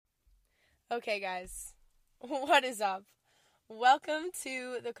Okay, guys, what is up? Welcome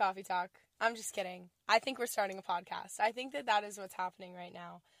to the Coffee Talk. I'm just kidding. I think we're starting a podcast. I think that is what's happening right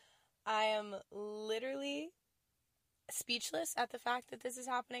now. I am literally speechless at the fact that this is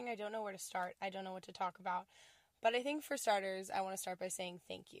happening. I don't know where to start. I don't know what to talk about. But I think for starters, I want to start by saying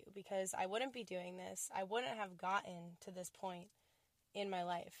thank you because I wouldn't be doing this. I wouldn't have gotten to this point in my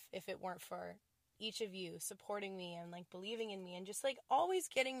life if it weren't for each of you supporting me and believing in me and just always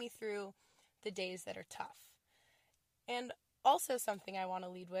getting me through the days that are tough. And also something I want to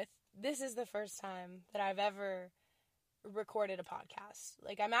lead with, this is the first time that I've ever recorded a podcast.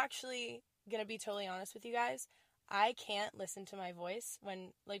 I'm actually going to be totally honest with you guys. I can't listen to my voice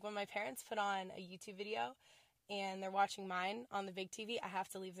when my parents put on a YouTube video and they're watching mine on the big TV, I have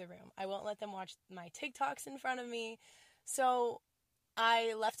to leave the room. I won't let them watch my TikToks in front of me. So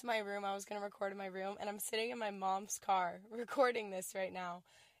I left my room. I was going to record in my room, and I'm sitting in my mom's car recording this right now.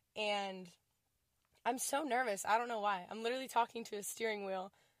 And I'm so nervous. I don't know why. I'm literally talking to a steering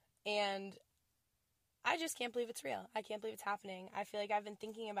wheel, and I just can't believe it's real. I can't believe it's happening. I feel like I've been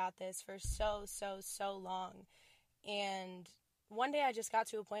thinking about this for so long. And one day I just got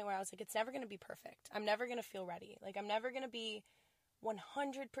to a point where I was like, it's never going to be perfect. I'm never going to feel ready. I'm never going to be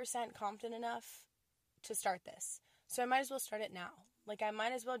 100% confident enough to start this. So I might as well start it now. I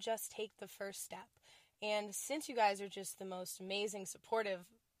might as well just take the first step. And since you guys are just the most amazing, supportive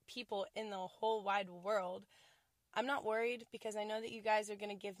people in the whole wide world, I'm not worried because I know that you guys are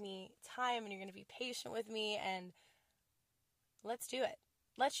going to give me time and you're going to be patient with me, and let's do it.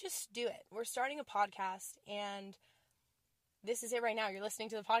 Let's just do it. We're starting a podcast, and this is it right now. You're listening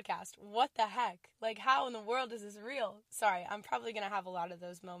to the podcast. What the heck? How in the world is this real? Sorry, I'm probably going to have a lot of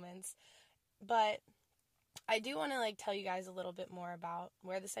those moments, but I do want to tell you guys a little bit more about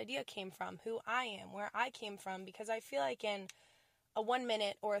where this idea came from, who I am, where I came from, because I feel like in a 1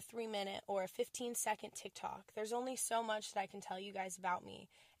 minute or a 3 minute or a 15-second TikTok, there's only so much that I can tell you guys about me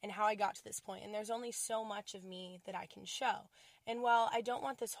and how I got to this point, and there's only so much of me that I can show. And while I don't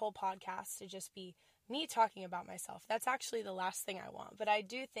want this whole podcast to just be me talking about myself, that's actually the last thing I want, but I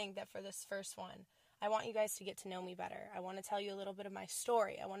do think that for this first one, I want you guys to get to know me better. I want to tell you a little bit of my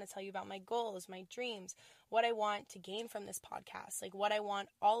story. I want to tell you about my goals, my dreams, what I want to gain from this podcast, what I want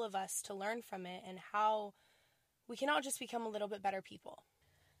all of us to learn from it, and how we can all just become a little bit better people.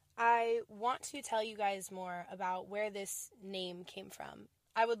 I want to tell you guys more about where this name came from.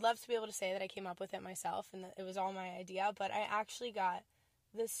 I would love to be able to say that I came up with it myself and that it was all my idea, but I actually got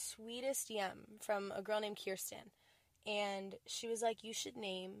the sweetest DM from a girl named Kirsten. And she was like, you should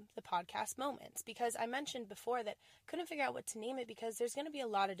name the podcast Moments, because I mentioned before that I couldn't figure out what to name it because there's going to be a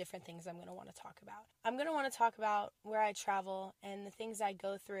lot of different things I'm going to want to talk about. I'm going to want to talk about where I travel and the things I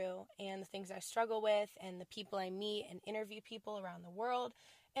go through and the things I struggle with and the people I meet and interview people around the world.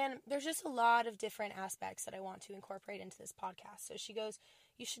 And there's just a lot of different aspects that I want to incorporate into this podcast. So she goes,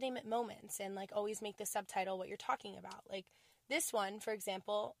 you should name it Moments and always make the subtitle what you're talking about. This one, for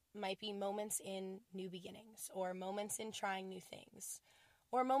example, might be moments in new beginnings, or moments in trying new things,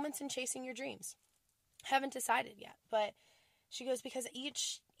 or moments in chasing your dreams. Haven't decided yet, but she goes, because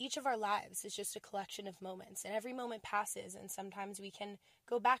each of our lives is just a collection of moments, and every moment passes, and sometimes we can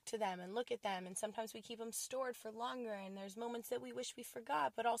go back to them and look at them, and sometimes we keep them stored for longer, and there's moments that we wish we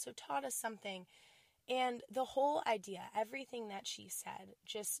forgot, but also taught us something. And the whole idea, everything that she said,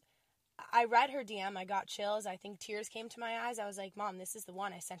 I read her DM, I got chills, I think tears came to my eyes. I was like, Mom, this is the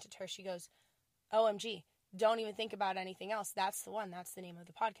one. I sent it to her. She goes, OMG, don't even think about anything else. That's the one. That's the name of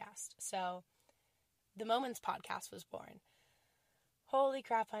the podcast. So the Moments podcast was born. Holy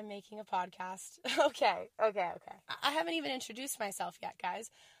crap, I'm making a podcast. Okay. I haven't even introduced myself yet,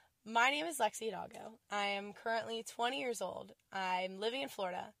 guys. My name is Lexi Hidalgo. I am currently 20 years old. I'm living in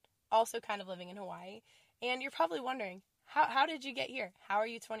Florida, also kind of living in Hawaii. And you're probably wondering, how did you get here? How are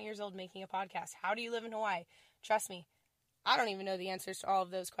you 20 years old making a podcast? How do you live in Hawaii? Trust me, I don't even know the answers to all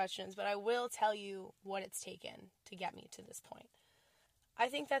of those questions, but I will tell you what it's taken to get me to this point. I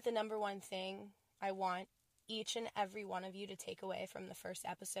think that the number one thing I want each and every one of you to take away from the first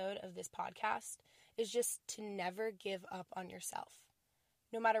episode of this podcast is just to never give up on yourself.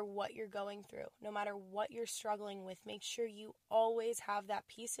 No matter what you're going through, no matter what you're struggling with, make sure you always have that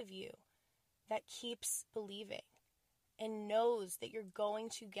piece of you that keeps believing and knows that you're going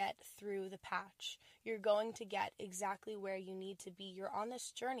to get through the patch. You're going to get exactly where you need to be. You're on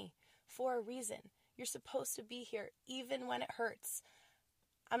this journey for a reason. You're supposed to be here even when it hurts.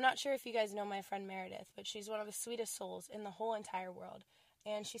 I'm not sure if you guys know my friend Meredith, but she's one of the sweetest souls in the whole entire world.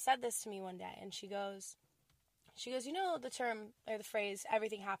 And she said this to me one day, and she goes, you know the term or the phrase,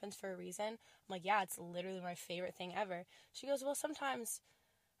 everything happens for a reason? I'm like, yeah, it's literally my favorite thing ever. She goes, well, sometimes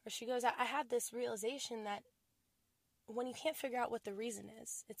Or she goes, I had this realization that when you can't figure out what the reason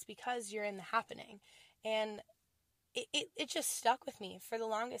is, it's because you're in the happening. And it just stuck with me for the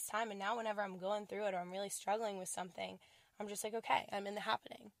longest time. And now whenever I'm going through it or I'm really struggling with something, I'm just like, okay, I'm in the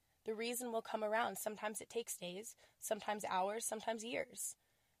happening. The reason will come around. Sometimes it takes days, sometimes hours, sometimes years.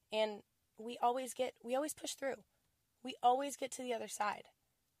 And we always push through. We always get to the other side,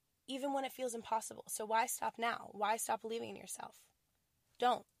 even when it feels impossible. So why stop now? Why stop believing in yourself?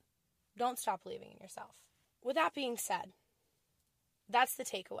 Don't stop believing in yourself. With that being said, that's the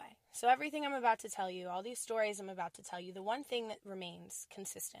takeaway. So everything I'm about to tell you, all these stories I'm about to tell you, the one thing that remains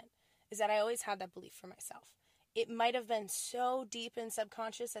consistent is that I always had that belief for myself. It might have been so deep and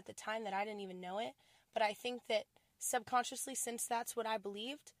subconscious at the time that I didn't even know it, but I think that subconsciously, since that's what I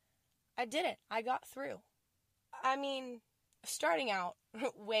believed, I did it. I got through. I mean, starting out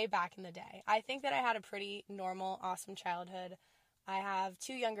way back in the day, I think that I had a pretty normal, awesome childhood. I have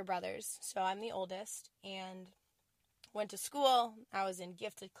 2 younger brothers, so I'm the oldest, and went to school. I was in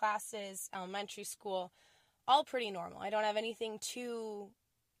gifted classes, elementary school, all pretty normal. I don't have anything too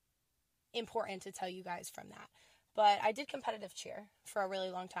important to tell you guys from that. But I did competitive cheer for a really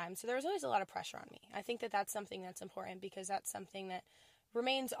long time, so there was always a lot of pressure on me. I think that that's something that's important because that's something that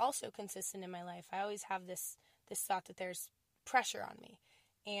remains also consistent in my life. I always have this thought that there's pressure on me,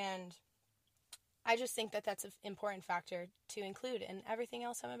 and I just think that that's an important factor to include in everything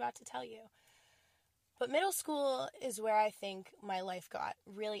else I'm about to tell you. But middle school is where I think my life got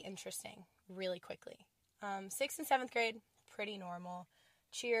really interesting really quickly. 6th and 7th grade, pretty normal.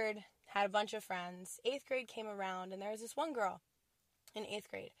 Cheered, had a bunch of friends. 8th grade came around, and there was this one girl in 8th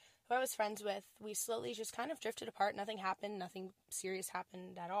grade who I was friends with. We slowly just kind of drifted apart. Nothing happened. Nothing serious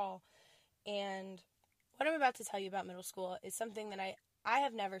happened at all. And what I'm about to tell you about middle school is something that I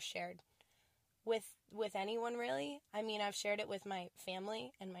have never shared with anyone, really. I mean, I've shared it with my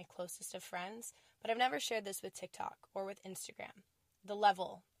family and my closest of friends, but I've never shared this with TikTok or with Instagram, the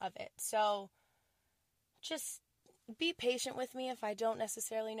level of it. So just be patient with me if I don't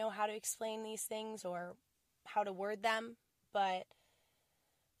necessarily know how to explain these things or how to word them. But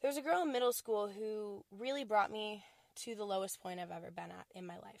there's a girl in middle school who really brought me to the lowest point I've ever been at in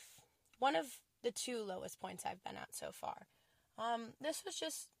my life. One of the 2 lowest points I've been at so far. This was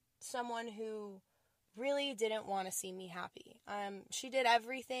just someone who really didn't want to see me happy. She did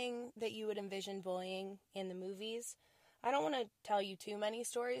everything that you would envision bullying in the movies. I don't want to tell you too many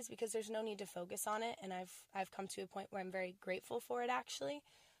stories because there's no need to focus on it, and I've come to a point where I'm very grateful for it, actually.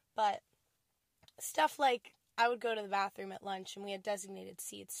 But stuff like I would go to the bathroom at lunch, and we had designated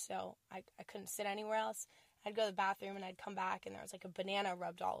seats, so I couldn't sit anywhere else. I'd go to the bathroom, and I'd come back, and there was like a banana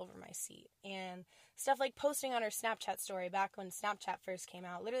rubbed all over my seat. And stuff like posting on her Snapchat story back when Snapchat first came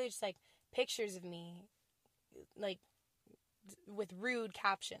out, literally just like pictures of me, like with rude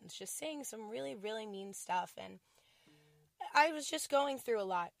captions, just saying some really, really mean stuff. And I was just going through a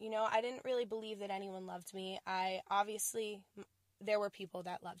lot. I didn't really believe that anyone loved me. There were people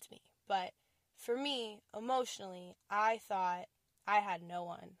that loved me. But for me, emotionally, I thought I had no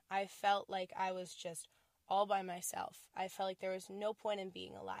one. I felt like I was just all by myself. I felt like there was no point in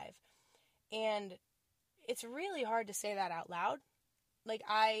being alive. And it's really hard to say that out loud. Like,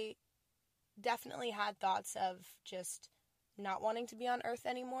 I definitely had thoughts of just not wanting to be on Earth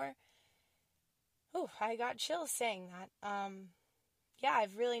anymore. Oh, I got chills saying that. Yeah,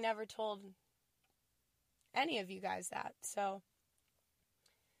 I've really never told any of you guys that. So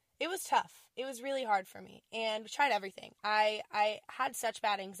it was tough. It was really hard for me. And we tried everything. I had such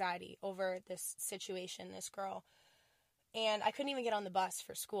bad anxiety over this situation, this girl. And I couldn't even get on the bus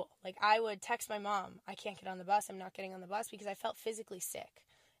for school. Like, I would text my mom, I can't get on the bus. I'm not getting on the bus because I felt physically sick.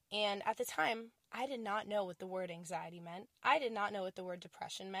 And at the time, I did not know what the word anxiety meant. I did not know what the word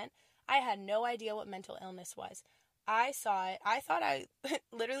depression meant. I had no idea what mental illness was. I saw it. I thought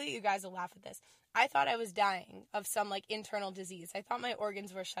literally, you guys will laugh at this. I thought I was dying of some like internal disease. I thought my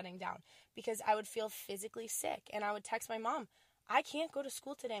organs were shutting down because I would feel physically sick. And I would text my mom, I can't go to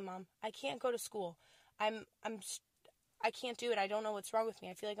school today, Mom. I can't go to school. I can't do it. I don't know what's wrong with me.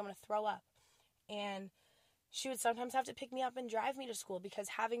 I feel like I'm going to throw up. And she would sometimes have to pick me up and drive me to school because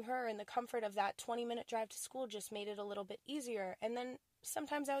having her in the comfort of that 20-minute drive to school just made it a little bit easier. And then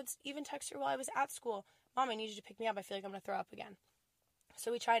sometimes I would even text her while I was at school, Mom, I need you to pick me up. I feel like I'm going to throw up again.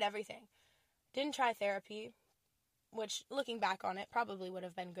 So we tried everything. Didn't try therapy, which looking back on it probably would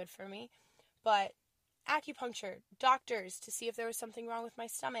have been good for me. But acupuncture, doctors to see if there was something wrong with my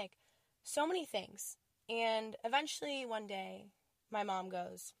stomach, so many things. And eventually one day my mom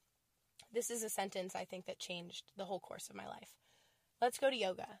goes, this is a sentence I think that changed the whole course of my life. Let's go to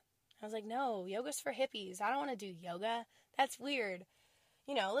yoga. I was like, no, yoga's for hippies. I don't want to do yoga. That's weird.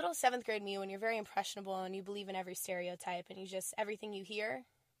 little 7th grade me when you're very impressionable and you believe in every stereotype and everything you hear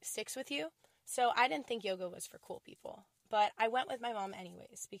sticks with you. So I didn't think yoga was for cool people, but I went with my mom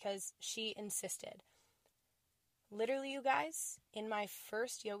anyways because she insisted. Literally, you guys, in my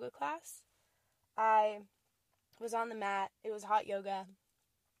first yoga class, I was on the mat, it was hot yoga,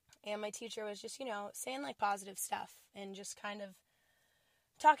 and my teacher was just, saying like positive stuff and just kind of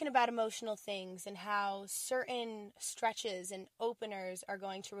talking about emotional things and how certain stretches and openers are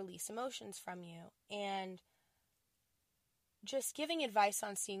going to release emotions from you, and just giving advice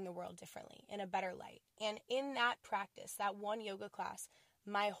on seeing the world differently in a better light. And in that practice, that one yoga class,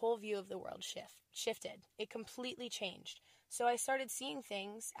 my whole view of the world shifted. It completely changed. So I started seeing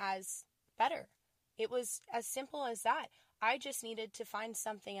things as better. It was as simple as that. I just needed to find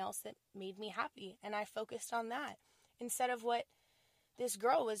something else that made me happy, and I focused on that instead of what this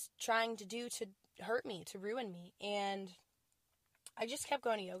girl was trying to do to hurt me, to ruin me. And I just kept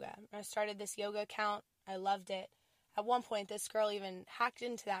going to yoga. I started this yoga account. I loved it. At one point, this girl even hacked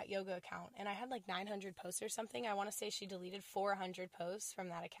into that yoga account, and I had like 900 posts or something. I want to say she deleted 400 posts from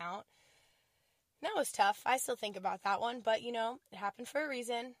that account. That was tough. I still think about that one, but it happened for a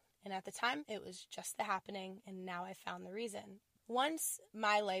reason. And at the time, it was just the happening, and now I found the reason. Once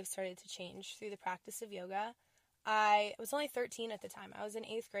my life started to change through the practice of yoga, I was only 13 at the time. I was in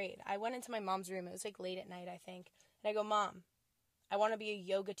 8th grade. I went into my mom's room. It was like late at night, I think. And I go, "Mom, I want to be a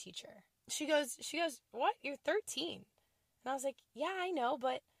yoga teacher." She goes, "What? You're 13." And I was like, "Yeah, I know,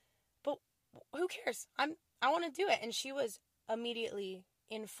 but who cares? I want to do it." And she was immediately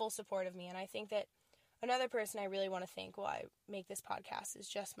in full support of me. And I think that another person I really want to thank while I make this podcast is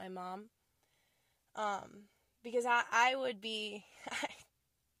just my mom. Because I would be,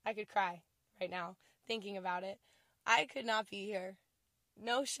 I could cry right now thinking about it. I could not be here.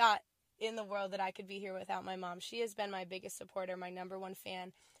 No shot in the world that I could be here without my mom. She has been my biggest supporter, my number one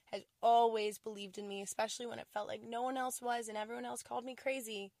fan, has always believed in me, especially when it felt like no one else was and everyone else called me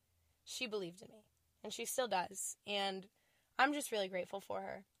crazy. She believed in me, and she still does. And I'm just really grateful for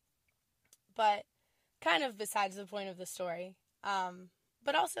her. But kind of besides the point of the story.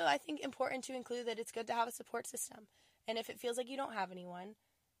 But also I think important to include that it's good to have a support system. And if it feels like you don't have anyone,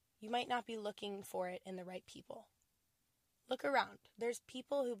 you might not be looking for it in the right people. Look around. There's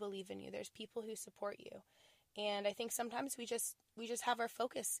people who believe in you. There's people who support you. And I think sometimes we just have our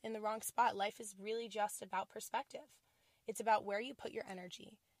focus in the wrong spot. Life is really just about perspective. It's about where you put your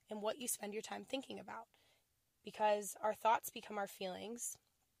energy and what you spend your time thinking about. Because our thoughts become our feelings,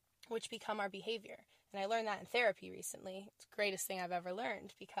 which become our behavior. And I learned that in therapy recently. It's the greatest thing I've ever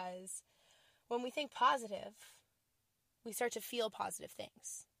learned, because when we think positive, we start to feel positive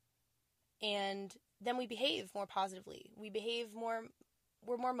things. And then we behave more positively.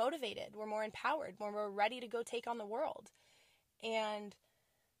 We're more motivated. We're more empowered. We're ready to go take on the world. And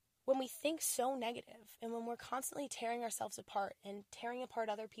when we think so negative, and when we're constantly tearing ourselves apart and tearing apart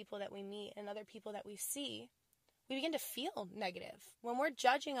other people that we meet and other people that we see, we begin to feel negative. When we're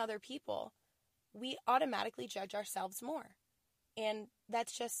judging other people, we automatically judge ourselves more. And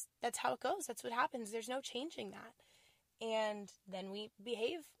that's how it goes. That's what happens. There's no changing that. And then we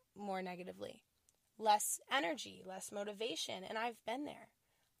behave more negatively. Less energy, less motivation. And I've been there.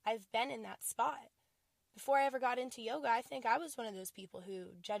 I've been in that spot. Before I ever got into yoga, I think I was one of those people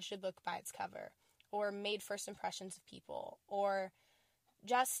who judged a book by its cover, or made first impressions of people, or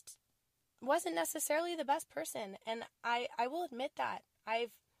just wasn't necessarily the best person. And I will admit that.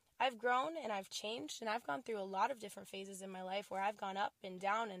 I've grown and I've changed, and I've gone through a lot of different phases in my life where I've gone up and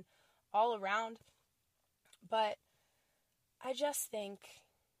down and all around. But I just think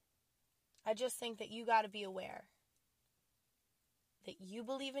that you got to be aware that you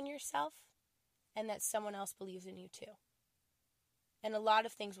believe in yourself and that someone else believes in you too. And a lot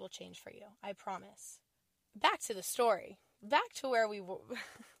of things will change for you, I promise. Back to the story. Back to where we were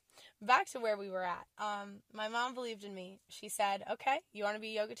at. My mom believed in me. She said, "Okay, you want to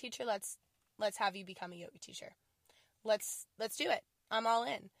be a yoga teacher? Let's have you become a yoga teacher. Let's do it. I'm all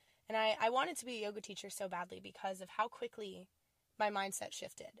in." And I wanted to be a yoga teacher so badly because of how quickly my mindset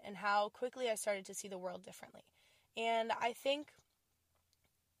shifted and how quickly I started to see the world differently. And I think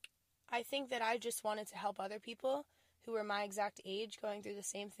that I just wanted to help other people who were my exact age going through the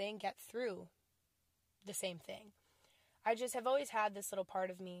same thing get through the same thing. I just have always had this little part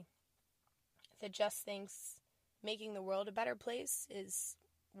of me that just thinks making the world a better place is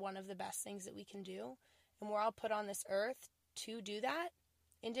one of the best things that we can do. And we're all put on this earth to do that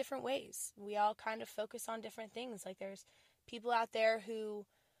in different ways. We all kind of focus on different things. Like there's people out there who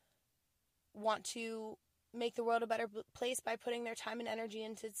want to make the world a better place by putting their time and energy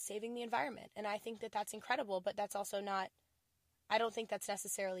into saving the environment. And I think that that's incredible, but that's also not I don't think that's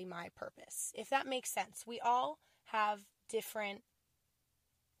necessarily my purpose. If that makes sense. We all have different,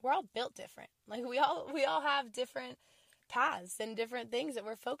 we're all built different. Like we all have different paths and different things that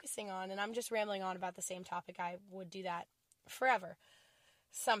we're focusing on. And I'm just rambling on about the same topic. I would do that forever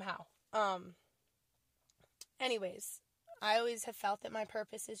somehow. Anyways, I always have felt that my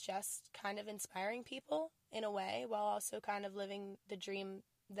purpose is just kind of inspiring people in a way, while also kind of living the dream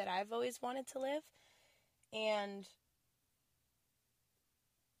that I've always wanted to live. And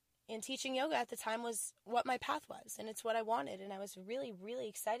teaching yoga at the time was what my path was, and it's what I wanted, and I was really, really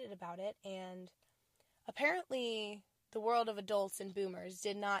excited about it. And apparently the world of adults and boomers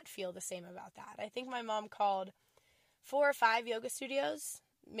did not feel the same about that. I think my mom called 4 or 5 yoga studios,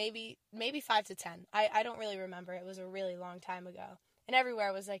 maybe 5 to 10. I don't really remember. It was a really long time ago. And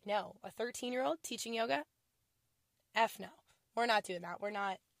everywhere was like, no, a 13-year-old teaching yoga? F no. We're not doing that. We're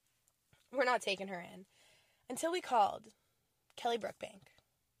not taking her in. Until we called Kelly Brookbank.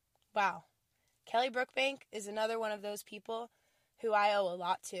 Wow. Kelly Brookbank is another one of those people who I owe a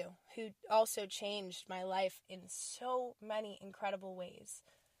lot to, who also changed my life in so many incredible ways.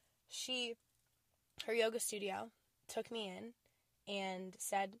 Her yoga studio took me in and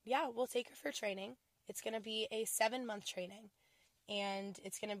said, yeah, we'll take her for training. It's going to be a 7-month training, and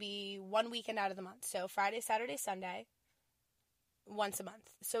it's going to be 1 weekend out of the month. So Friday, Saturday, Sunday, once a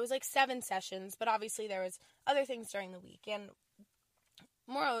month. So it was like 7 sessions, but obviously there was other things during the week. And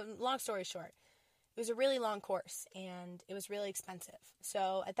long story short, it was a really long course, and it was really expensive.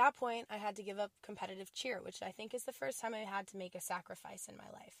 So at that point, I had to give up competitive cheer, which I think is the first time I had to make a sacrifice in my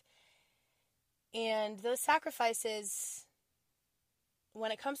life. And those sacrifices,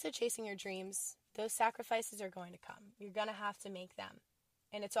 when it comes to chasing your dreams, those sacrifices are going to come. You're going to have to make them.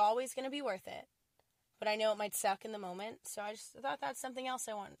 And it's always going to be worth it. But I know it might suck in the moment, so I just thought that's something else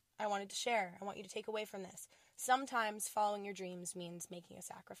I wanted to share. I want you to take away from this. Sometimes following your dreams means making a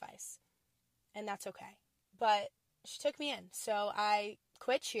sacrifice. And that's okay. But she took me in. So I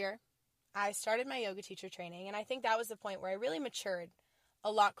quit cheer. I started my yoga teacher training. And I think that was the point where I really matured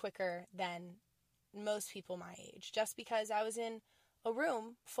a lot quicker than most people my age. Just because I was in a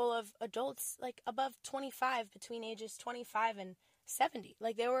room full of adults, like above 25, between ages 25 and 70.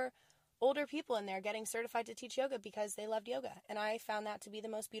 Like there were older people in there getting certified to teach yoga because they loved yoga. And I found that to be the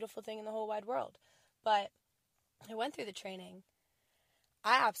most beautiful thing in the whole wide world. But I went through the training.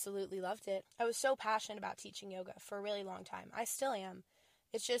 I absolutely loved it. I was so passionate about teaching yoga for a really long time. I still am.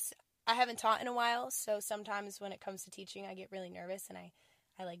 It's just, I haven't taught in a while, so sometimes when it comes to teaching, I get really nervous and I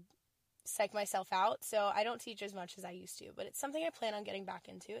like psych myself out. So I don't teach as much as I used to, but it's something I plan on getting back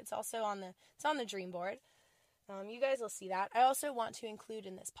into. It's also on the dream board. You guys will see that. I also want to include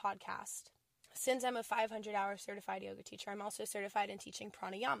in this podcast, since I'm a 500-hour certified yoga teacher, I'm also certified in teaching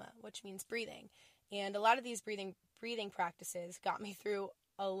pranayama, which means breathing. And a lot of these breathing practices got me through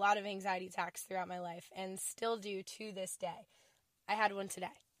a lot of anxiety attacks throughout my life, and still do to this day. I had one today.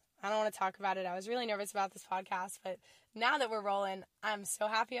 I don't want to talk about it. I was really nervous about this podcast, but now that we're rolling, I'm so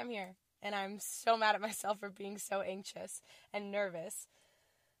happy I'm here. And I'm so mad at myself for being so anxious and nervous.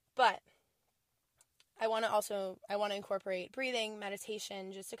 But I want to incorporate breathing,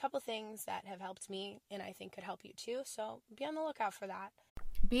 meditation, just a couple things that have helped me and I think could help you too. So be on the lookout for that.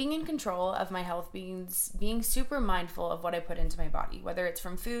 Being in control of my health means being super mindful of what I put into my body, whether it's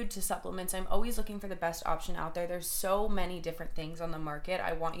from food to supplements. I'm always looking for the best option out there. There's so many different things on the market.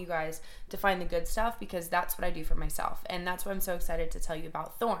 I want you guys to find the good stuff because that's what I do for myself. And that's why I'm so excited to tell you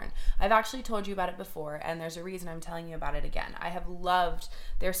about Thorne. I've actually told you about it before, and there's a reason I'm telling you about it again. I have loved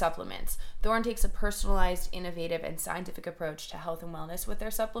their supplements. Thorne takes a personalized, innovative, and scientific approach to health and wellness with their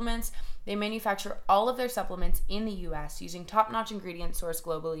supplements. They manufacture all of their supplements in the U.S. using top-notch ingredients sourced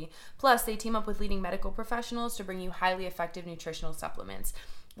globally. Plus, they team up with leading medical professionals to bring you highly effective nutritional supplements.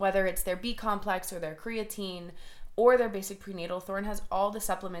 Whether it's their B complex or their creatine or their basic prenatal, Thorne has all the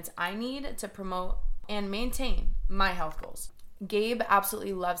supplements I need to promote and maintain my health goals. Gabe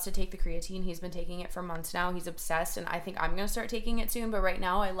absolutely loves to take the creatine. He's been taking it for months now. He's obsessed, and I think I'm going to start taking it soon, but right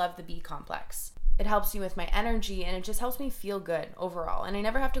now I love the B complex. It helps me with my energy, and it just helps me feel good overall. And I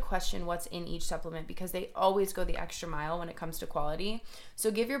never have to question what's in each supplement because they always go the extra mile when it comes to quality.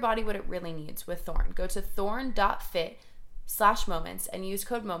 So give your body what it really needs with Thorne. Go to thorne.fit/moments and use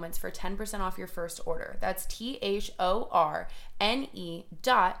code MOMENTS for 10% off your first order. That's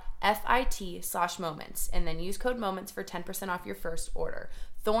THORNE.FIT/moments. And then use code MOMENTS for 10% off your first order.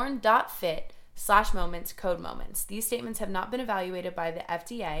 Thorne.fit/moments, code moments. These statements have not been evaluated by the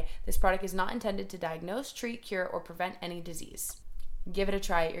FDA. This product is not intended to diagnose, treat, cure, or prevent any disease. Give it a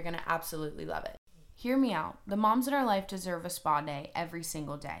try. You're going to absolutely love it. Hear me out. The moms in our life deserve a spa day every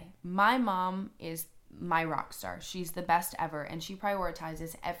single day. My mom is my rock star. She's the best ever, and she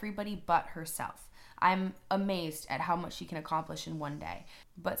prioritizes everybody but herself. I'm amazed at how much she can accomplish in one day.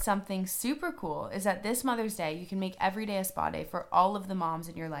 But something super cool is that this Mother's Day, you can make every day a spa day for all of the moms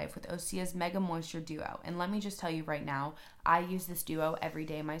in your life with Osea's Mega Moisture Duo. And let me just tell you right now, I use this duo every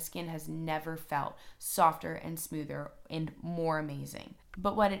day. My skin has never felt softer and smoother and more amazing.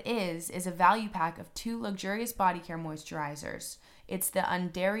 But what it is a value pack of 2 luxurious body care moisturizers. It's the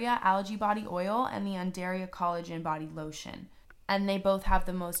Undaria Algae Body Oil and the Undaria Collagen Body Lotion. And they both have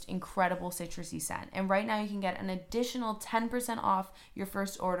the most incredible citrusy scent. And right now you can get an additional 10% off your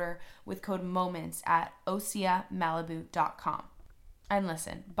first order with code MOMENTS at OseaMalibu.com. And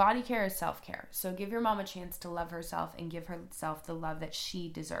listen, body care is self-care. So give your mom a chance to love herself and give herself the love that she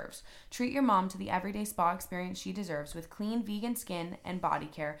deserves. Treat your mom to the everyday spa experience she deserves with clean vegan skin and body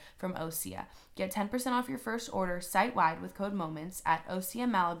care from Osea. Get 10% off your first order site-wide with code MOMENTS at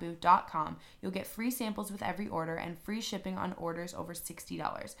OseaMalibu.com. You'll get free samples with every order and free shipping on orders over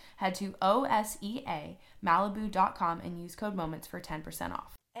 $60. Head to OSEAMalibu.com and use code MOMENTS for 10%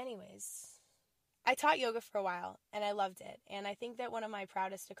 off. Anyways, I taught yoga for a while, and I loved it. And I think that one of my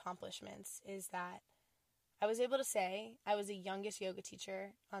proudest accomplishments is that I was able to say I was the youngest yoga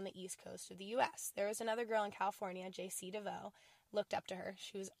teacher on the East Coast of the U.S. There was another girl in California, JC DeVoe, looked up to her.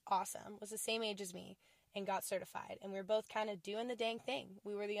 She was awesome, was the same age as me, and got certified. And we were both kind of doing the dang thing.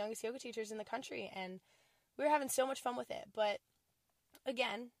 We were the youngest yoga teachers in the country, and we were having so much fun with it. But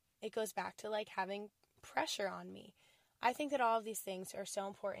again, it goes back to like having pressure on me. I think that all of these things are so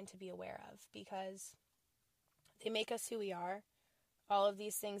important to be aware of because they make us who we are. All of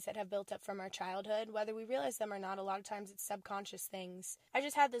these things that have built up from our childhood, whether we realize them or not, a lot of times it's subconscious things. I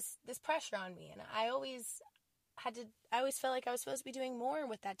just had this pressure on me, and I always felt like I was supposed to be doing more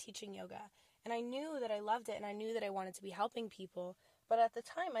with that teaching yoga. And I knew that I loved it, and I knew that I wanted to be helping people. But at the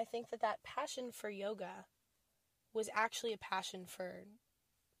time, I think that passion for yoga was actually a passion for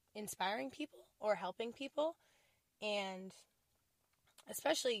inspiring people or helping people, and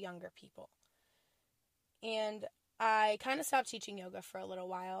especially younger people. And I kind of stopped teaching yoga for a little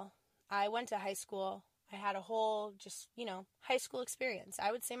while. I went to high school. I had a whole high school experience.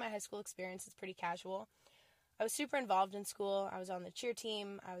 I would say my high school experience is pretty casual. I was super involved in school. I was on the cheer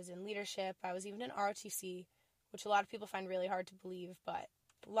team. I was in leadership. I was even in ROTC, which a lot of people find really hard to believe, but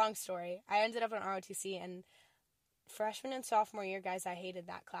long story. I ended up in ROTC, and freshman and sophomore year, guys, I hated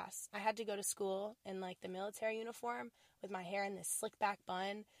that class. I had to go to school in like the military uniform with my hair in this slick back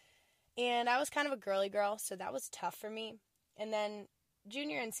bun. And I was kind of a girly girl, so that was tough for me. And then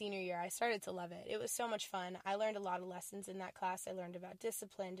junior and senior year, I started to love it. It was so much fun. I learned a lot of lessons in that class. I learned about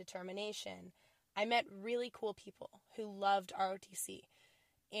discipline, determination. I met really cool people who loved ROTC.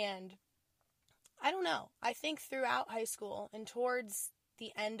 And I don't know. I think throughout high school and towards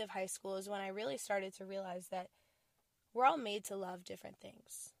the end of high school is when I really started to realize that we're all made to love different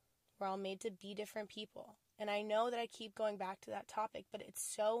things. We're all made to be different people. And I know that I keep going back to that topic, but it's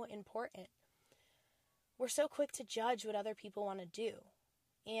so important. We're so quick to judge what other people want to do.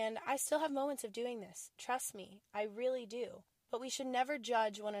 And I still have moments of doing this. Trust me, I really do. But we should never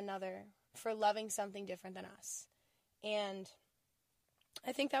judge one another for loving something different than us. And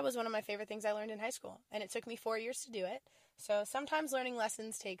I think that was one of my favorite things I learned in high school. And it took me 4 years to do it. So sometimes learning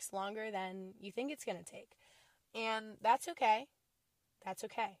lessons takes longer than you think it's going to take. And that's okay. That's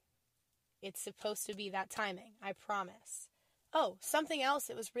okay. It's supposed to be that timing, I promise. Oh, something else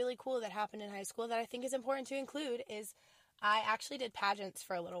that was really cool that happened in high school that I think is important to include is I actually did pageants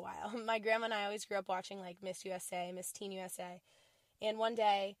for a little while. My grandma and I always grew up watching like Miss USA, Miss Teen USA. And one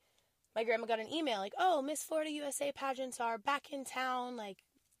day, my grandma got an email like, oh, Miss Florida USA pageants are back in town. Like,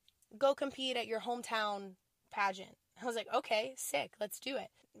 go compete at your hometown pageant. I was like, okay, sick, let's do it.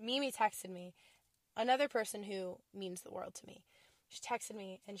 Mimi texted me. Another person who means the world to me. She texted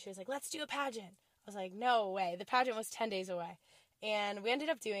me and she was like, let's do a pageant. I was like, no way. The pageant was 10 days away. And we ended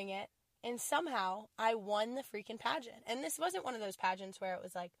up doing it. And somehow I won the freaking pageant. And this wasn't one of those pageants where it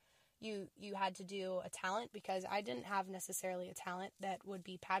was like you had to do a talent, because I didn't have necessarily a talent that would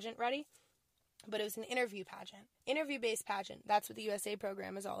be pageant ready. But it was an interview pageant. Interview-based pageant. That's what the USA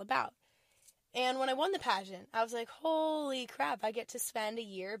program is all about. And when I won the pageant, I was like, holy crap, I get to spend a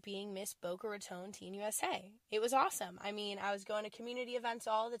year being Miss Boca Raton Teen USA. It was awesome. I mean, I was going to community events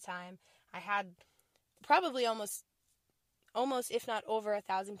all the time. I had probably almost, if not over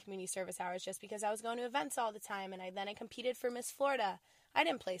 1,000 community service hours just because I was going to events all the time. And then I competed for Miss Florida. I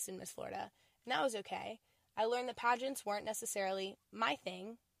didn't place in Miss Florida, and that was okay. I learned that pageants weren't necessarily my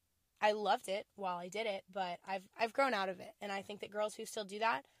thing. I loved it while I did it, but I've grown out of it. And I think that girls who still do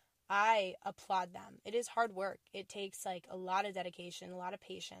that, I applaud them. It is hard work. It takes like a lot of dedication, a lot of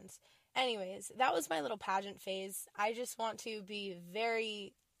patience. Anyways, that was my little pageant phase. I just want to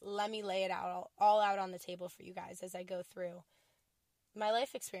be let me lay it out, all out on the table for you guys as I go through my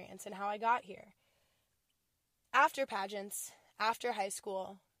life experience and how I got here. After pageants, after high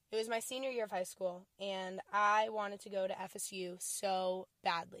school, it was my senior year of high school, and I wanted to go to FSU so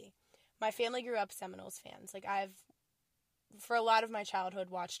badly. My family grew up Seminoles fans. Like, for a lot of my childhood,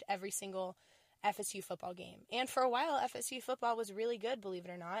 watched every single FSU football game. And for a while, FSU football was really good, believe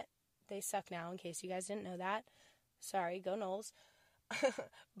it or not. They suck now, in case you guys didn't know that. Sorry, go Noles.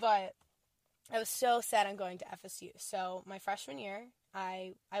 But I was so set on going to FSU. So my freshman year,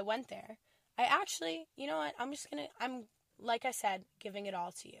 I went there. I actually, you know what, I'm, like I said, giving it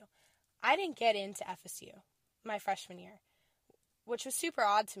all to you. I didn't get into FSU my freshman year, which was super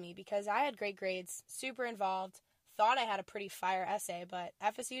odd to me because I had great grades, super involved, thought I had a pretty fire essay, but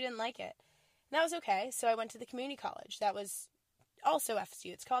FSU didn't like it. And that was okay, so I went to the community college. That was also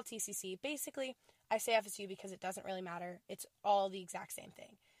FSU. It's called TCC. Basically, I say FSU because it doesn't really matter. It's all the exact same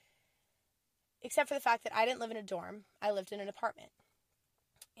thing. Except for the fact that I didn't live in a dorm. I lived in an apartment.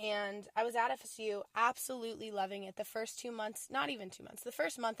 And I was at FSU, absolutely loving it. The first 2 months, not even 2 months, the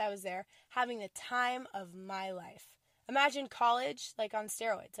first month I was there, having the time of my life. Imagine college, like on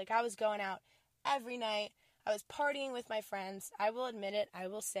steroids. Like, I was going out every night. I was partying with my friends. I will admit it. I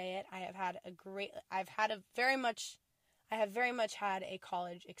will say it. I have very much had a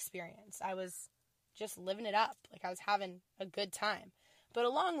college experience. I was just living it up. Like, I was having a good time. But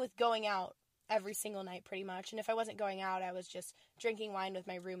along with going out every single night pretty much, and if I wasn't going out, I was just drinking wine with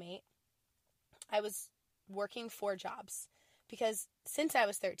my roommate, I was working 4 jobs. Because since I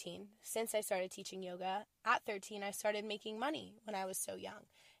was 13, since I started teaching yoga, at 13 I started making money when I was so young.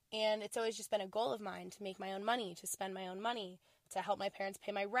 And it's always just been a goal of mine to make my own money, to spend my own money, to help my parents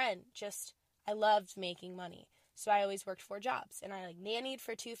pay my rent. I loved making money. So I always worked 4 jobs. And I nannied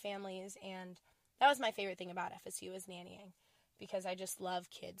for 2 families, and that was my favorite thing about FSU, was nannying. Because I just love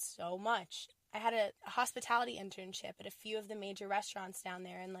kids so much. I had a hospitality internship at a few of the major restaurants down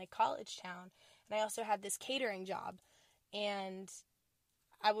there in College Town. And I also had this catering job. And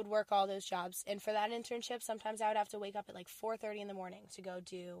I would work all those jobs. And for that internship, sometimes I would have to wake up at 4:30 in the morning to go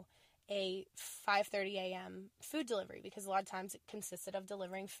do a 5:30 a.m. food delivery, because a lot of times it consisted of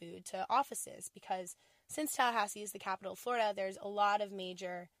delivering food to offices, because since Tallahassee is the capital of Florida, there's a lot of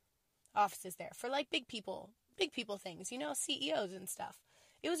major offices there for big people things, CEOs and stuff.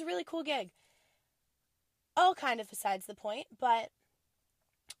 It was a really cool gig. All kind of besides the point, but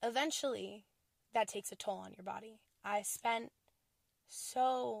eventually that takes a toll on your body. I spent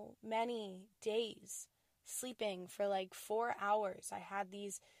so many days sleeping for 4 hours. I had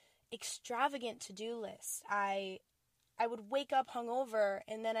these extravagant to-do lists. I would wake up hungover,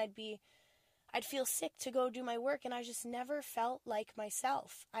 and then I'd feel sick to go do my work, and I just never felt like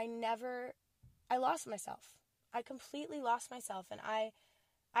myself. I lost myself. I completely lost myself, and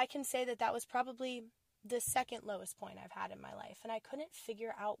I can say that was probably the second lowest point I've had in my life, and I couldn't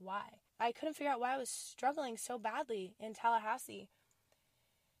figure out why. I was struggling so badly in Tallahassee.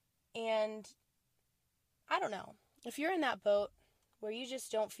 And I don't know. If you're in that boat where you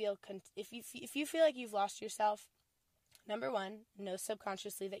just don't feel, if you feel like you've lost yourself, number 1, know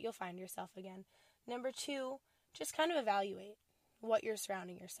subconsciously that you'll find yourself again. Number 2, just kind of evaluate what you're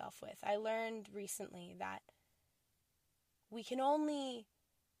surrounding yourself with. I learned recently that we can only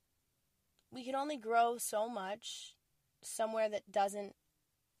grow so much somewhere that doesn't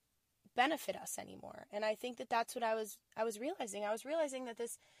benefit us anymore. And I think that's what I was realizing. I was realizing that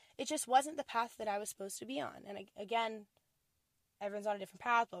it just wasn't the path that I was supposed to be on. And again, everyone's on a different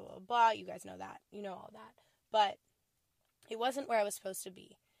path, blah, blah, blah. You guys know that. You know all that. But it wasn't where I was supposed to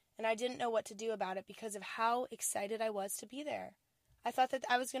be. And I didn't know what to do about it because of how excited I was to be there. I thought that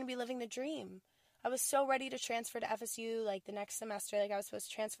I was going to be living the dream. I was so ready to transfer to FSU the next semester. I was supposed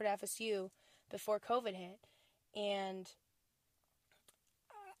to transfer to FSU before COVID hit. And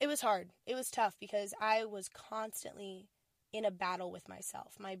it was hard. It was tough because I was constantly in a battle with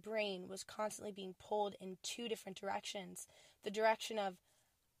myself. My brain was constantly being pulled in 2 different directions. The direction of,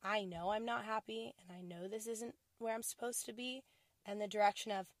 I know I'm not happy, and I know this isn't where I'm supposed to be. And the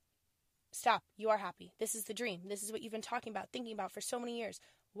direction of, stop, you are happy. This is the dream. This is what you've been talking about, thinking about for so many years.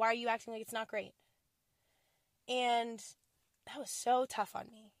 Why are you acting like it's not great? And that was so tough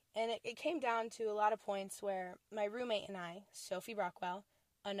on me. And it came down to a lot of points where my roommate and I, Sophie Brockwell,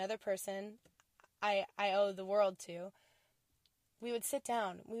 another person I owe the world to, we would sit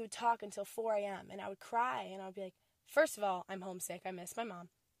down, we would talk until 4 a.m. and I would cry, and I would be like, first of all, I'm homesick, I miss my mom.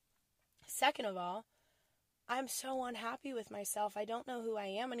 Second of all, I'm so unhappy with myself. I don't know who I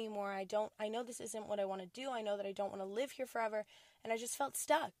am anymore. I know this isn't what I want to do. I know that I don't want to live here forever. And I just felt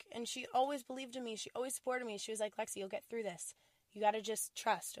stuck. And she always believed in me. She always supported me. She was like, Lexi, you'll get through this. You got to just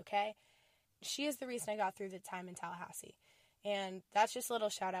trust, okay? She is the reason I got through the time in Tallahassee. And that's just a little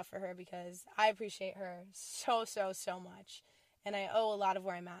shout out for her because I appreciate her so, so, so much. And I owe a lot of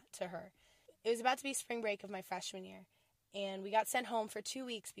where I'm at to her. It was about to be spring break of my freshman year. And we got sent home for 2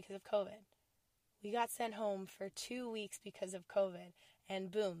 weeks because of COVID. We got sent home for 2 weeks because of COVID. And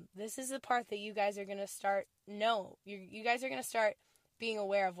boom, this is the part that you guys are going to start, you guys are going to start being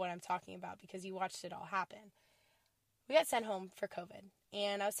aware of what I'm talking about because you watched it all happen. We got sent home for COVID.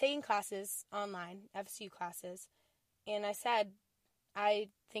 And I was taking classes online, FSU classes. And I said, I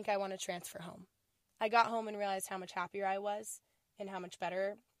think I want to transfer home. I got home and realized how much happier I was and how much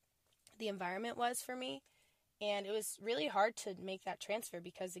better the environment was for me. And it was really hard to make that transfer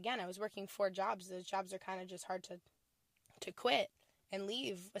because, again, I was working 4 jobs. Those jobs are kind of just hard to quit and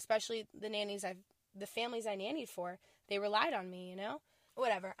leave, especially the families I nannied for. They relied on me,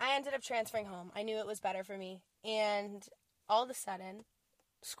 Whatever. I ended up transferring home. I knew it was better for me. And all of a sudden,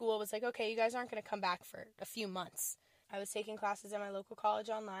 school was like, okay, you guys aren't going to come back for a few months. I was taking classes at my local college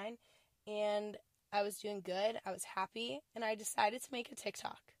online, and I was doing good. I was happy, and I decided to make a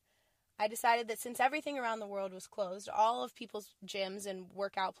TikTok. I decided that since everything around the world was closed, all of people's gyms and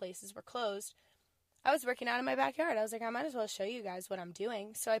workout places were closed, I was working out in my backyard. I was like, I might as well show you guys what I'm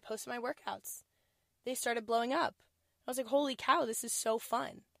doing. So I posted my workouts. They started blowing up. I was like, holy cow, this is so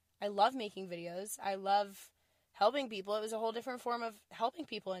fun. I love making videos. I love helping people. It was a whole different form of helping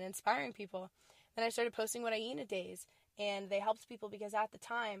people and inspiring people. Then I started posting what I eat in a days, and they helped people because at the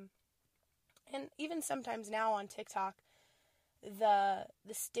time, and even sometimes now on TikTok, the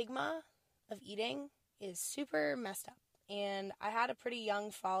stigma of eating is super messed up. And I had a pretty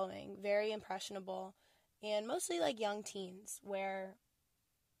young following, very impressionable, and mostly like young teens where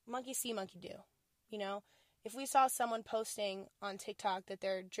monkey see, monkey do. If we saw someone posting on TikTok that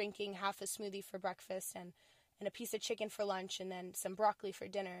they're drinking half a smoothie for breakfast and a piece of chicken for lunch and then some broccoli for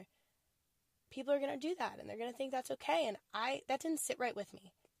dinner, people are going to do that and they're going to think that's okay. And that didn't sit right with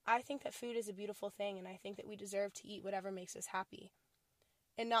me. I think that food is a beautiful thing, and I think that we deserve to eat whatever makes us happy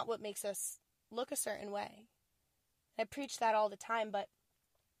and not what makes us look a certain way. I preach that all the time, but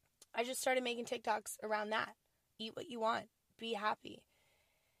I just started making TikToks around that. Eat what you want. Be happy.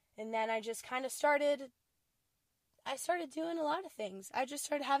 And then I just kind of started doing a lot of things. I just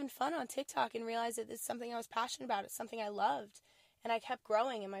started having fun on TikTok and realized that it's something I was passionate about. It's something I loved. And I kept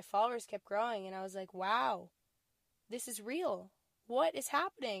growing, and my followers kept growing. And I was like, wow, this is real. What is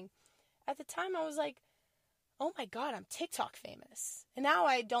happening? At the time, I was like, oh my God, I'm TikTok famous. And now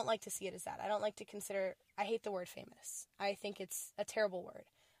I don't like to see it as that. I hate the word famous. I think it's a terrible word.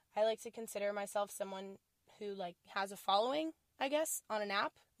 I like to consider myself someone who has a following, I guess, on an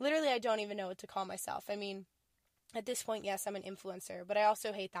app. Literally, I don't even know what to call myself. I mean, at this point, yes, I'm an influencer, but I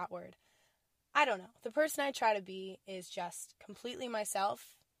also hate that word. I don't know. The person I try to be is just completely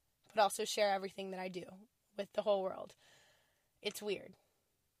myself, but also share everything that I do with the whole world. It's weird.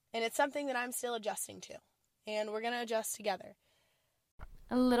 And it's something that I'm still adjusting to. And we're going to adjust together.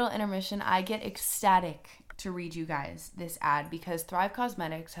 A little intermission. I get ecstatic to read you guys this ad because Thrive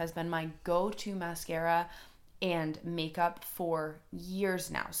Causemetics has been my go-to mascara and makeup for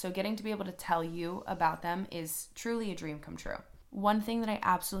years now. So getting to be able to tell you about them is truly a dream come true. One thing that I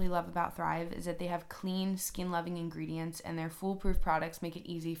absolutely love about Thrive is that they have clean, skin-loving ingredients, and their foolproof products make it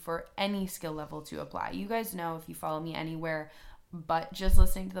easy for any skill level to apply. You guys know, if you follow me anywhere, but just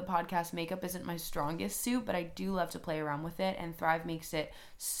listening to the podcast, makeup isn't my strongest suit, but I do love to play around with it, and Thrive makes it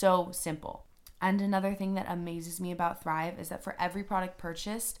so simple. And another thing that amazes me about Thrive is that for every product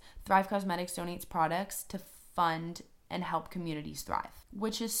purchased, Thrive Causemetics donates products to fund and help communities thrive,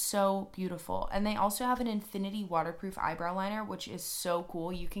 which is so beautiful. And they also have an infinity waterproof eyebrow liner, which is so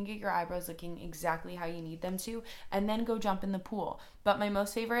cool. You can get your eyebrows looking exactly how you need them to, and then go jump in the pool. But my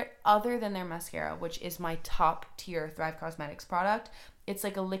most favorite, other than their mascara, which is my top tier Thrive Causemetics product, it's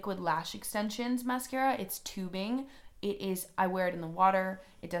like a liquid lash extensions mascara. It's tubing. I wear it in the water.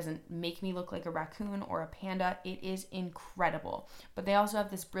 It doesn't make me look like a raccoon or a panda. It is incredible. But they also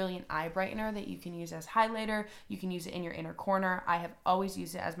have this brilliant eye brightener that you can use as highlighter. You can use it in your inner corner. I have always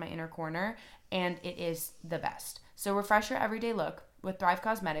used it as my inner corner, and it is the best. So refresh your everyday look with Thrive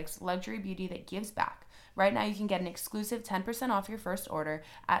Causemetics, luxury beauty that gives back. Right now, you can get an exclusive 10% off your first order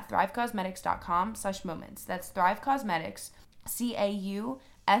at thrivecausemetics.com/moments. That's Thrive Causemetics,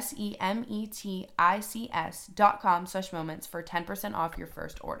 CAUSEMETICS.com/moments for 10% off your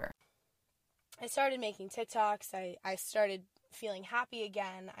first order. I started making TikToks. I started feeling happy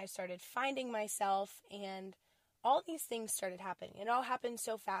again. I started finding myself, and all these things started happening. It all happened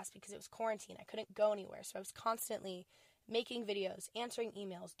so fast because it was quarantine. I couldn't go anywhere, so I was constantly making videos, answering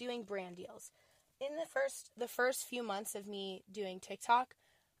emails, doing brand deals. In the first few months of me doing TikTok,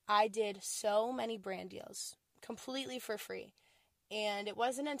 I did so many brand deals completely for free. And it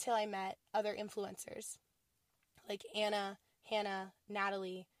wasn't until I met other influencers like Anna, Hannah,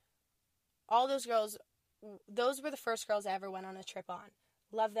 Natalie, all those girls, those were the first girls I ever went on a trip on.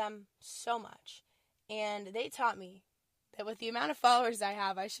 Love them so much. And they taught me that with the amount of followers I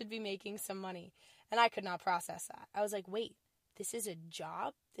have, I should be making some money. And I could not process that. I was like, wait, this is a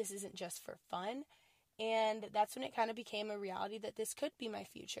job? This isn't just for fun? And that's when it kind of became a reality that this could be my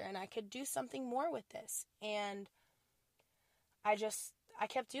future and I could do something more with this. And I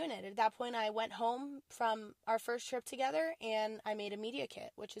kept doing it. At that point, I went home from our first trip together and I made a media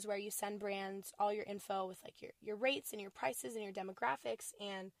kit, which is where you send brands all your info with like your rates and your prices and your demographics.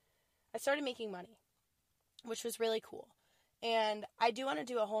 And I started making money, which was really cool. And I do want to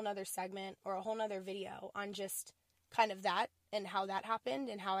do a whole nother segment or a whole nother video on just kind of that and how that happened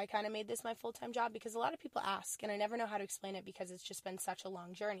and how I kind of made this my full-time job, because a lot of people ask and I never know how to explain it because it's just been such a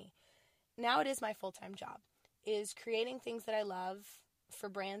long journey. Now it is my full-time job, is creating things that I love for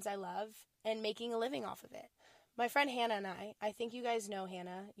brands I love and making a living off of it. My friend Hannah and I think you guys know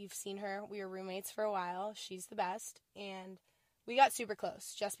Hannah. You've seen her. We were roommates for a while. She's the best. And we got super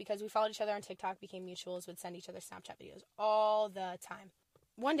close just because we followed each other on TikTok, became mutuals, would send each other Snapchat videos all the time.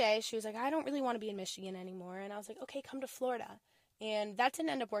 One day she was like, I don't really want to be in Michigan anymore. And I was like, okay, come to Florida. And that didn't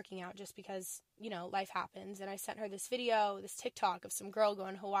end up working out just because, life happens. And I sent her this video, this TikTok of some girl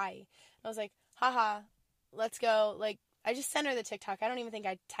going to Hawaii. And I was like, haha, let's go. Like, I just sent her the TikTok. I don't even think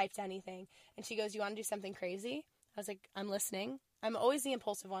I typed anything. And she goes, you want to do something crazy? I was like, I'm listening. I'm always the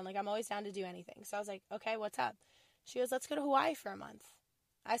impulsive one. Like, I'm always down to do anything. So I was like, okay, what's up? She goes, let's go to Hawaii for a month.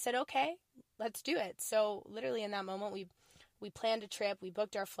 I said, okay, let's do it. So literally in that moment, we planned a trip. We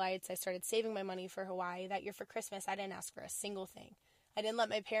booked our flights. I started saving my money for Hawaii. That year for Christmas, I didn't ask for a single thing. I didn't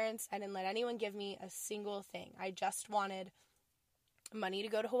let anyone give me a single thing. I just wanted money to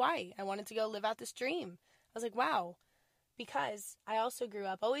go to Hawaii. I wanted to go live out this dream. I was like, wow. Because I also grew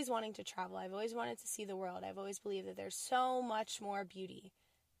up always wanting to travel. I've always wanted to see the world. I've always believed that there's so much more beauty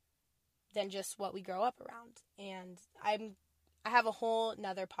than just what we grow up around. And I have a whole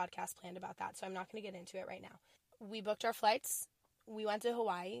nother podcast planned about that, so I'm not going to get into it right now. We booked our flights. We went to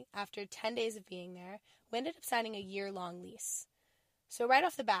Hawaii. After 10 days of being there, we ended up signing a year-long lease. So right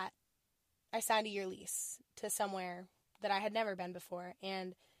off the bat, I signed a year lease to somewhere that I had never been before.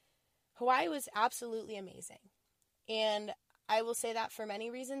 And Hawaii was absolutely amazing. And I will say that for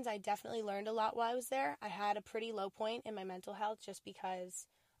many reasons. I definitely learned a lot while I was there. I had a pretty low point in my mental health just because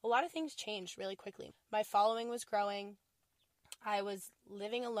a lot of things changed really quickly. My following was growing. I was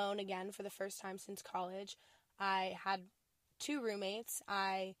living alone again for the first time since college. I had 2 roommates.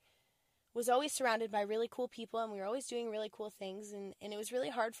 I was always surrounded by really cool people, and we were always doing really cool things, and it was really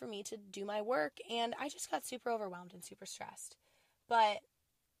hard for me to do my work, and I just got super overwhelmed and super stressed. But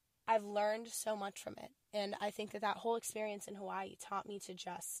I've learned so much from it, and I think that whole experience in Hawaii taught me to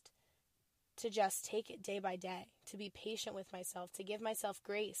just take it day by day, to be patient with myself, to give myself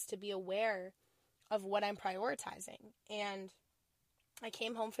grace, to be aware of what I'm prioritizing. And I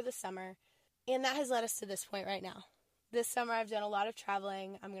came home for the summer, and that has led us to this point right now. This summer I've done a lot of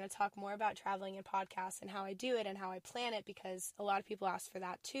traveling. I'm going to talk more about traveling in podcasts and how I do it and how I plan it, because a lot of people ask for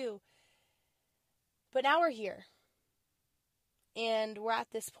that too. But now we're here, and we're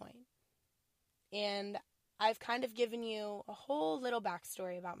at this point. And I've kind of given you a whole little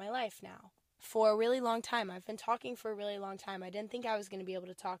backstory about my life now. For a really long time. I've been talking for a really long time. I didn't think I was going to be able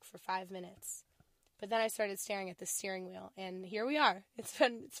to talk for 5 minutes. But then I started staring at the steering wheel, and here we are. It's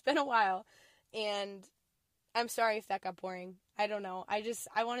been a while, and I'm sorry if that got boring. I don't know.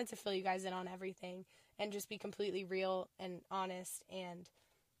 I wanted to fill you guys in on everything and just be completely real and honest, and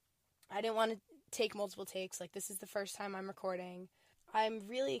I didn't want to take multiple takes. Like, this is the first time I'm recording. I'm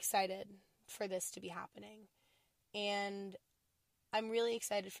really excited for this to be happening, and I'm really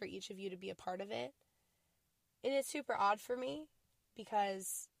excited for each of you to be a part of it. It is super odd for me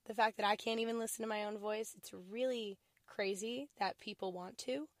because the fact that I can't even listen to my own voice, it's really crazy that people want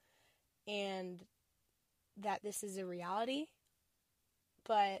to, and that this is a reality.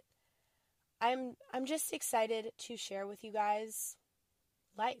 But I'm just excited to share with you guys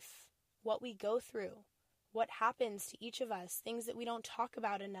life, what we go through, what happens to each of us, things that we don't talk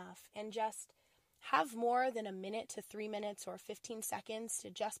about enough, and just have more than a minute to 3 minutes or 15 seconds to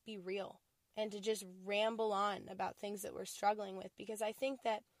just be real and to just ramble on about things that we're struggling with, because I think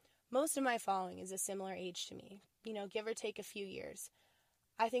that most of my following is a similar age to me. give or take a few years.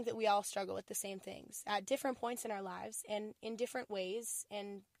 I think that we all struggle with the same things at different points in our lives and in different ways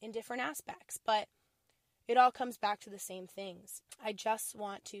and in different aspects, but it all comes back to the same things. I just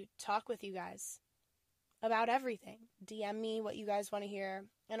want to talk with you guys about everything. DM me what you guys want to hear,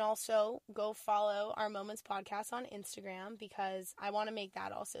 and also go follow our Moments podcast on Instagram, because I want to make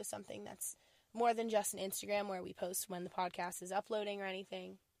that also something that's more than just an Instagram where we post when the podcast is uploading or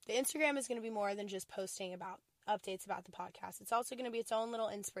anything. The Instagram is going to be more than just posting about updates about the podcast. It's also going to be its own little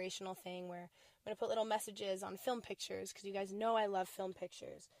inspirational thing where I'm going to put little messages on film pictures, because you guys know I love film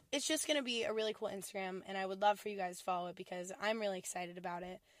pictures. It's just going to be a really cool Instagram, and I would love for you guys to follow it because I'm really excited about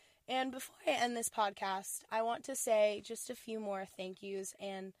it. And before I end this podcast, I want to say just a few more thank yous.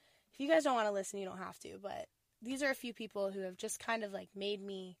 And if you guys don't want to listen, you don't have to, but these are a few people who have just kind of like made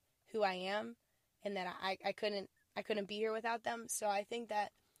me who I am, and that I couldn't be here without them. So I think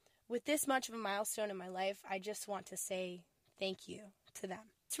that with this much of a milestone in my life, I just want to say thank you to them.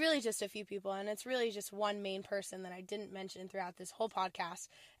 It's really just a few people, and it's really just one main person that I didn't mention throughout this whole podcast.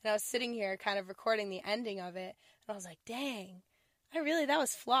 And I was sitting here kind of recording the ending of it, and I was like, dang, that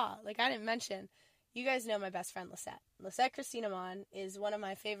was flaw. Like, I didn't mention. You guys know my best friend, Lisette. Lisette Christina Mon is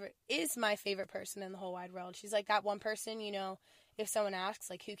my favorite person in the whole wide world. She's like that one person, if someone asks,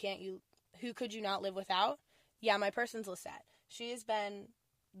 like, who could you not live without? Yeah, my person's Lisette. She has been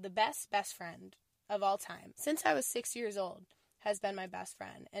the best friend of all time. Since I was 6 years old, has been my best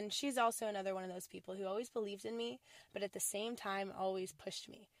friend. And she's also another one of those people who always believed in me, but at the same time always pushed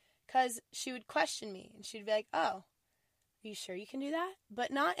me. Because she would question me, and she'd be like, oh, are you sure you can do that?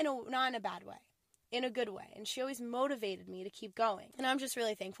 But not in a bad way, in a good way. And she always motivated me to keep going. And I'm just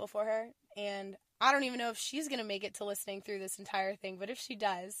really thankful for her. And I don't even know if she's going to make it to listening through this entire thing, but if she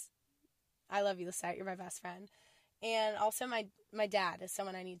does, I love you, Lisette. You're my best friend. And also my dad is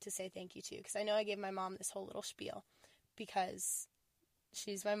someone I need to say thank you to, because I know I gave my mom this whole little spiel because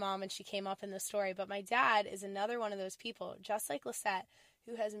she's my mom and she came up in the story. But my dad is another one of those people, just like Lisette,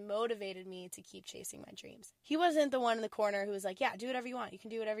 who has motivated me to keep chasing my dreams. He wasn't the one in the corner who was like, yeah, do whatever you want. You can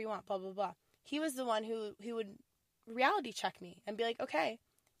do whatever you want, blah, blah, blah. He was the one who would reality check me and be like, okay,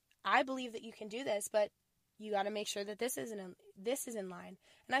 I believe that you can do this, but you got to make sure that this is in line.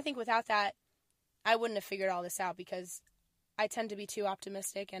 And I think without that, I wouldn't have figured all this out, because I tend to be too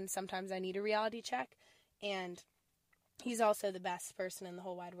optimistic and sometimes I need a reality check. And he's also the best person in the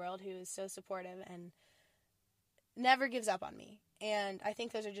whole wide world, who is so supportive and never gives up on me. And I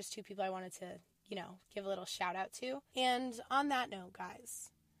think those are just two people I wanted to, give a little shout out to. And on that note, guys,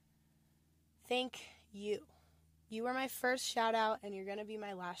 thank you. You were my first shout out, and you're going to be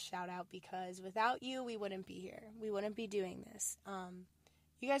my last shout out, because without you, we wouldn't be here. We wouldn't be doing this.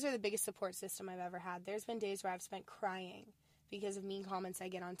 You guys are the biggest support system I've ever had. There's been days where I've spent crying because of mean comments I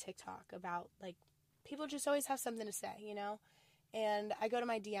get on TikTok about, like, people just always have something to say, And I go to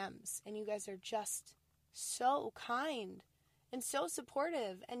my DMs, and you guys are just so kind and so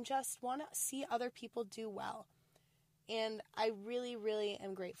supportive and just want to see other people do well. And I really, really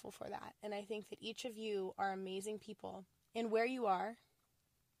am grateful for that. And I think that each of you are amazing people. And where you are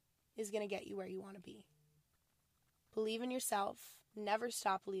is going to get you where you want to be. Believe in yourself. Never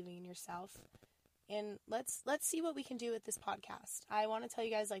stop believing in yourself. And let's see what we can do with this podcast. I want to tell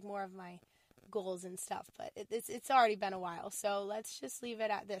you guys like more of my goals and stuff, but it's already been a while. So let's just leave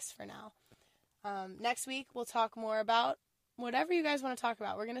it at this for now. Next week, we'll talk more about whatever you guys want to talk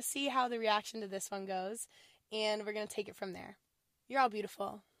about. We're going to see how the reaction to this one goes, and we're going to take it from there. You're all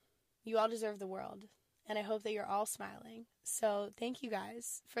beautiful. You all deserve the world. And I hope that you're all smiling. So thank you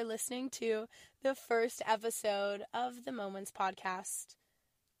guys for listening to the first episode of the Moments podcast.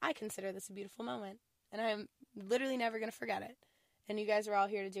 I consider this a beautiful moment, and I'm literally never going to forget it. And you guys are all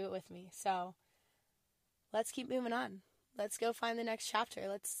here to do it with me. So let's keep moving on. Let's go find the next chapter.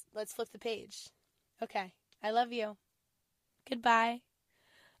 Let's flip the page. Okay. I love you. Goodbye.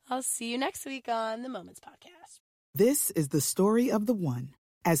 I'll see you next week on the Moments podcast. This is the story of the one.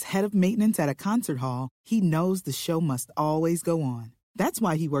 As head of maintenance at a concert hall, he knows the show must always go on. That's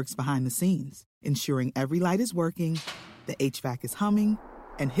why he works behind the scenes, ensuring every light is working, the HVAC is humming,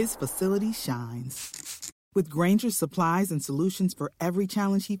 and his facility shines. With Grainger's supplies and solutions for every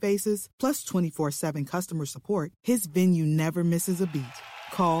challenge he faces, plus 24/7 customer support, his venue never misses a beat.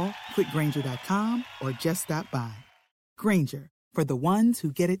 Call quickgrainger.com or just stop by. Grainger, for the ones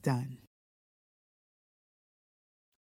who get it done.